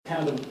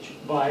kind of the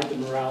vibe, the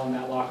morale in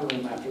that locker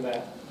room after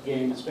that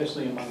game,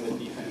 especially among the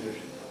defenders?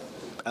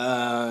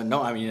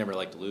 No, I mean, you never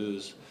like to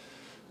lose.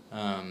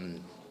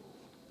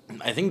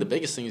 I think the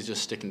biggest thing is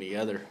just sticking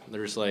together.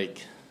 There's I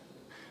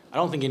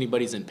don't think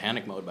anybody's in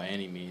panic mode by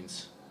any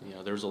means. You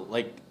know, there's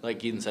like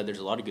Ethan said, there's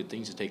a lot of good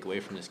things to take away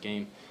from this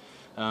game.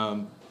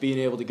 Being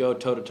able to go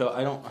toe to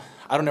toe.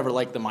 I don't ever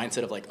like the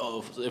mindset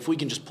of if we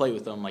can just play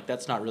with them.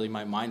 That's not really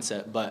my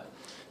mindset. But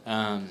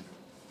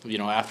you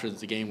know, after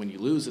the game when you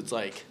lose, it's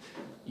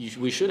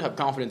we should have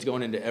confidence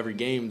going into every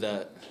game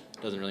that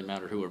it doesn't really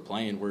matter who we're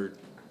playing.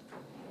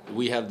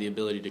 We have the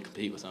ability to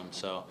compete with them.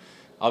 So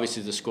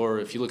obviously the score,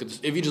 if you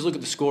just look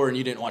at the score and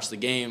you didn't watch the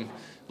game,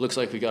 it looks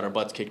like we got our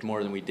butts kicked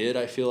more than we did,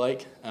 I feel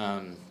like.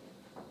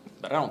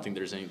 But I don't think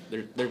there's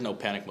no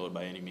panic mode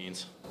by any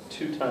means.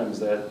 2 times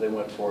that they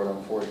went for it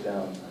on 4th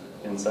down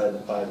inside the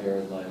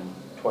 5-yard line.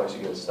 Twice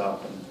you guys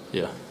stopped them.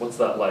 Yeah. What's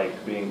that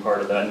like, being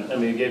part of that? I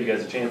mean, it gave you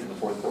guys a chance in the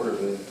 4th quarter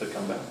to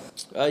come back.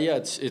 Yeah,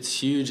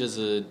 it's huge as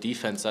a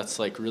defense. That's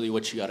really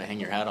what you got to hang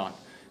your hat on.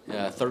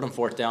 3rd and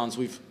 4th downs,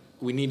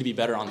 we need to be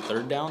better on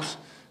 3rd downs.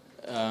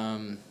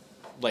 I'm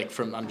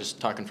just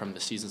talking from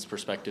the season's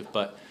perspective,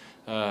 but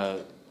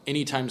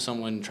anytime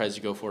someone tries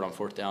to go for it on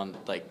 4th down,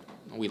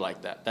 we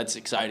like that. That's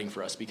exciting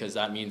for us because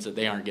that means that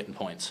they aren't getting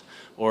points,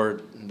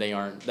 or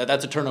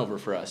that's a turnover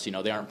for us. You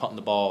know, they aren't punting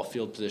the ball,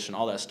 field position,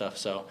 all that stuff.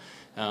 So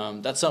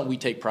that's something we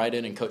take pride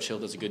in, and Coach Hill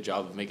does a good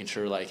job of making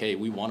sure, hey,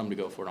 we want them to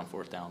go for it on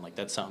 4th down.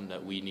 That's something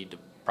that we need to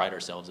pride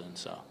ourselves in.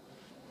 So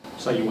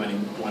you went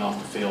off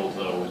the field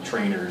with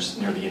trainers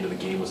near the end of the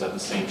game. Was that the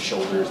same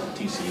shoulder as the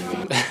TCU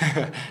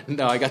game?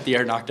 No, I got the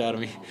air knocked out of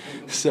me,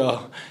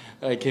 so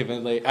I came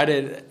in late.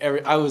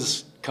 I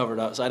was covered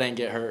up, so I didn't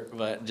get hurt,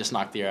 but just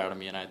knocked the air out of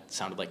me, and I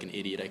sounded like an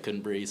idiot. I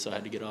couldn't breathe, so I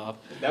had to get off.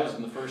 That was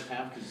in the first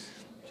half, because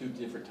 2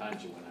 different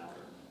times you went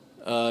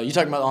out. You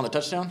talking about on the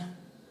touchdown?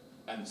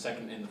 And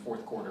in the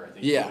 4th quarter, I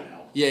think. Yeah, you went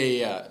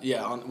out.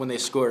 yeah. When they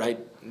scored,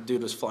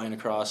 dude was flying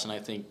across, and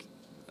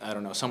I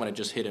don't know, someone had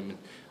just hit him, and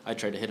I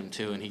tried to hit him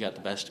too, and he got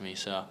the best of me.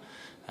 So,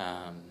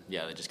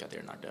 they just got the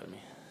air knocked out of me.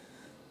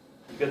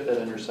 You get that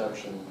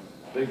interception,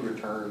 big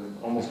return,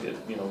 almost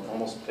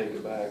take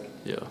it back.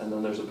 Yeah. And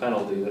then there's a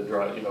penalty that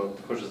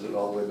pushes it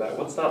all the way back.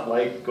 What's that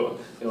like?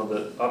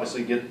 That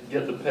obviously get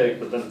the pick,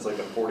 but then it's like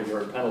a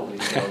 40-yard penalty,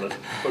 that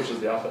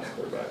pushes the offense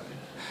clear back.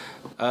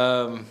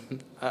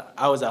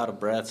 I was out of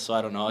breath, so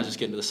I don't know. I was just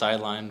getting to the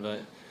sideline, but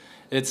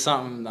it's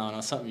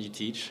something you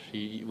teach.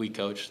 We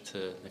coach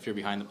to, if you're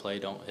behind the play,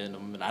 don't hit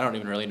them. And I don't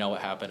even really know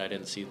what happened.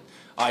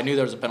 I knew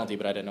there was a penalty,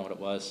 but I didn't know what it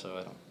was,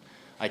 so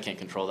I can't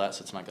control that,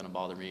 so it's not going to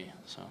bother me.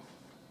 So.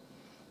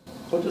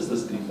 What does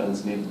this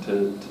defense need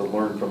to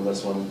learn from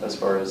this one as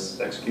far as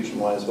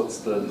execution-wise? What's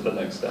the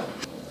next step?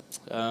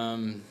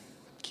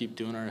 Keep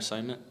doing our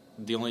assignment.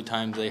 The only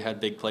time they had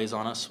big plays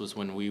on us was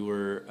when we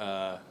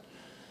were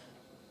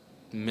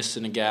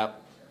missing a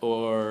gap,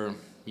 or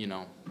it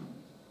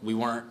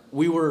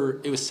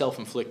was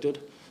self-inflicted.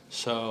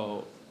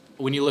 So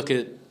when you look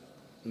at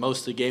most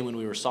of the game when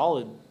we were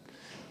solid,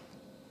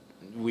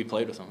 we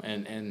played with them,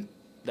 and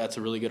that's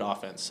a really good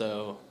offense.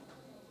 So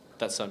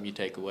that's something you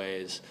take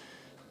away is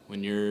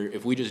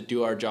if we just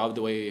do our job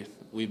the way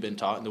we've been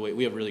taught, and the way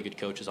we have really good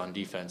coaches on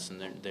defense, and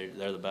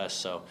they're the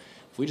best. So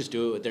if we just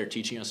do what they're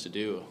teaching us to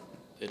do,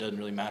 it doesn't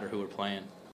really matter who we're playing.